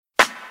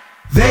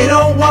They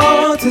don't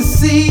want to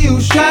see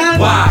you shine.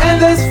 Why?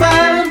 And that's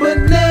fine, but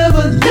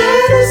never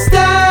let it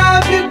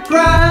stop your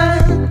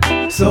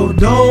grind. So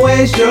don't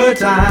waste your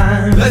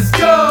time. Let's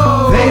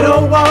go. They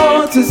don't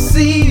want to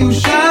see you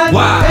shine.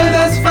 Why? And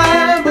that's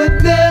fine,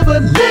 but never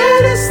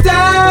let it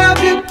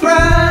stop your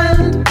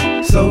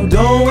grind. So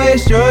don't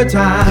waste your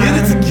time.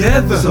 Get it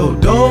together. So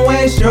don't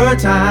waste your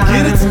time.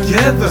 Get it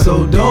together.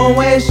 So don't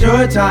waste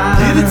your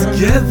time. Get it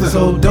together.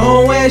 So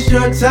don't waste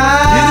your time. Get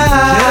it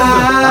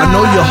together. I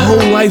know your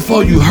whole life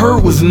all you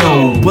heard was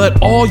no,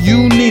 but all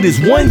you need is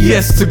one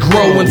yes to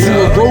grow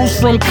until it grows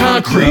from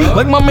concrete.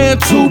 Like my man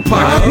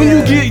Tupac, when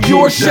you get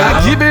your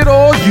shot, give it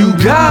all you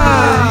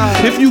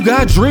got. If you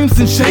got dreams,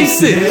 then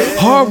chase it.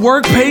 Hard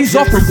work pays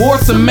off,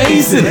 rewards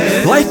amazing.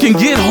 Life can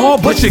get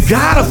hard, but you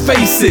gotta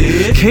face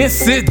it. Can't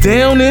sit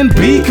down and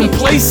be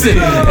complacent.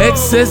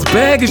 Excess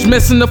baggage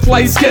messing the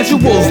flight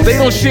schedules. They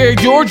don't share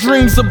your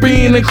dreams of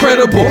being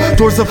incredible.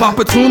 Doors of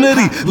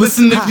opportunity,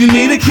 listen if you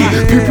need a key.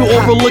 People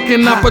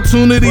overlooking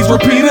opportunities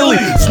repeatedly.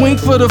 Swing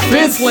for the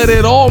fence, let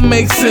it all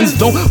make sense.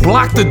 Don't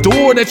block the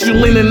door that you're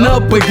leaning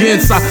up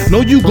against. I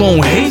know you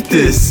gon' hate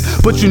this,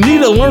 but you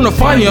need to learn to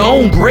find your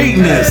own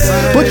greatness.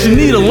 But you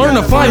need to learn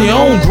to find your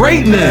own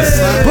greatness.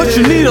 But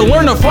you need to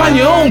learn to find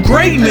your own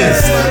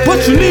greatness.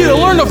 But you need to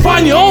learn to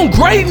find your own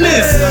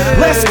greatness.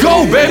 Let's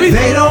go, baby.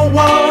 They don't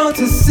want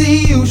to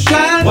see you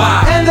shine.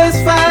 Why? And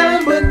that's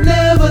fine, but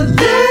never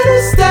let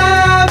it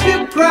stop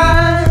your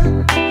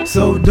grind.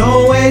 So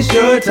don't waste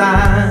your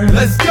time.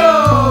 Let's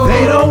go.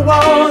 They don't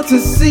want to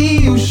see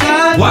you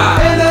shine. Why?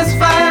 And that's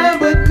fine,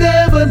 but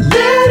never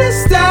let it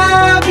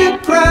stop your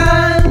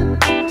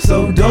grind.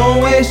 So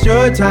don't waste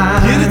your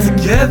time. Get it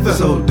together.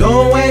 So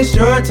don't waste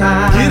your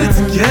time. Get it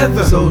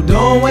together. So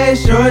don't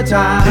waste your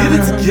time. Get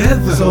it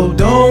together. So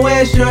don't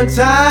waste your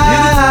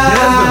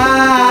time.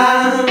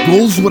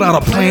 Goals without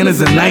a plan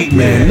is a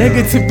nightmare.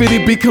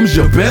 Negativity becomes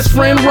your best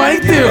friend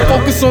right there.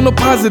 Focus on the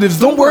positives,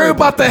 don't worry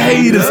about the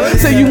haters.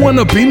 Say you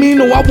wanna be me,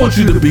 no, I want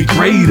you to be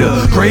greater.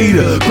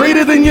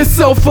 Greater than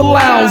yourself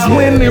allows.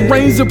 When it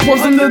rains, it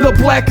pours into the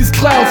blackest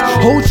clouds.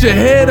 Hold your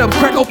head up,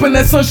 crack open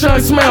that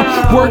sunshine smile.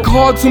 Work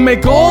hard to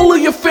make all of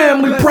your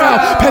family proud.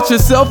 Pat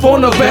yourself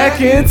on the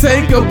back and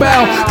take a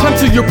bow. Climb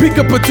to your peak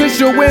of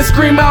potential and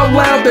scream out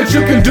loud that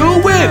you can do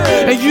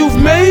it. And you've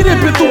made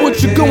it, been through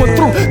what you're going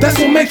through. That's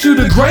what makes you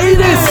the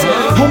greatest.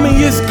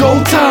 Homie, it's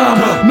go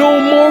time, no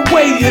more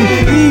waiting.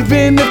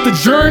 Even if the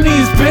journey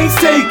is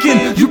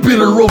painstaking, you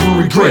bitter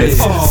over regrets.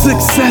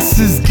 Success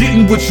is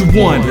getting what you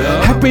want.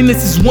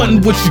 Happiness is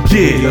wanting what you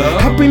get.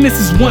 Happiness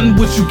is wanting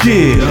what you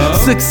get.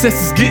 Success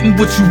is getting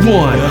what you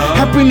want.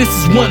 Happiness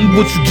is wanting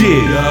what you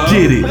get.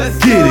 Get it,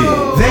 get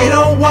it. They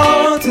don't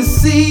want to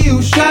see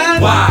you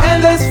shine. Why?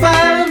 And that's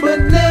fine,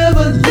 but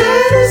never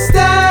let it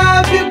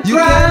stop your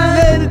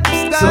grind.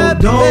 So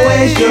don't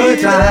waste your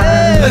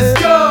time.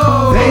 Let's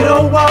go. They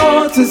don't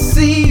want to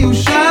see you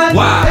shine.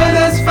 Why? And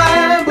that's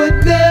fine,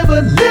 but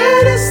never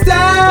let it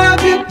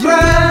stop your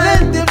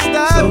grind.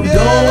 So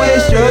don't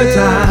waste your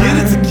time. Get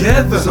it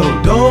together. So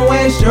don't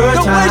waste your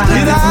time.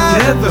 Get it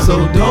together.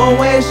 So don't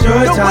waste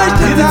your time.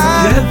 Get it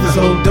together.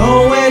 So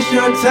don't waste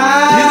your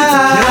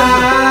time.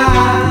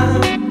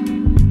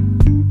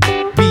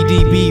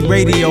 BDB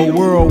Radio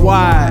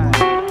Worldwide.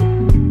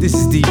 This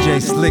is DJ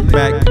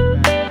Slickback.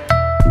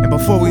 And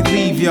before we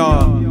leave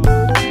y'all,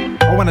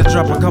 I wanna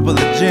drop a couple of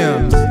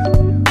gems.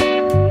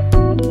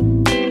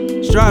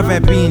 Strive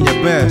at being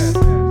your best.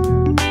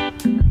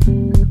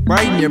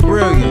 Brighten your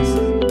brilliance.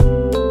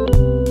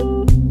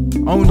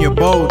 Own your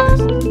boldness.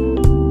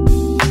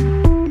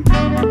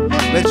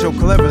 Let your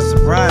clever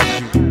surprise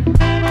you.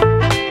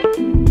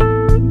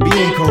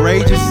 Being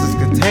courageous is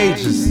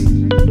contagious.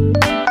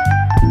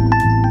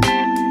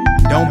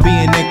 Don't be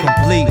an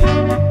incomplete.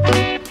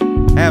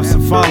 Have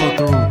some follow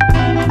through.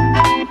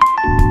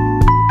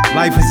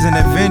 Life is an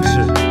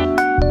adventure,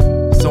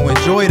 so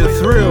enjoy the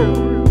thrill.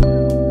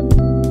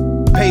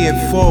 Pay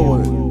it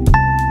forward.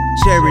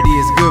 Charity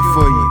is good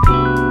for you.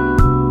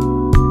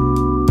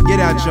 Get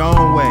out your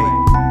own way.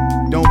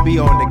 Don't be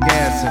on the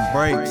gas and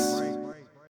brakes.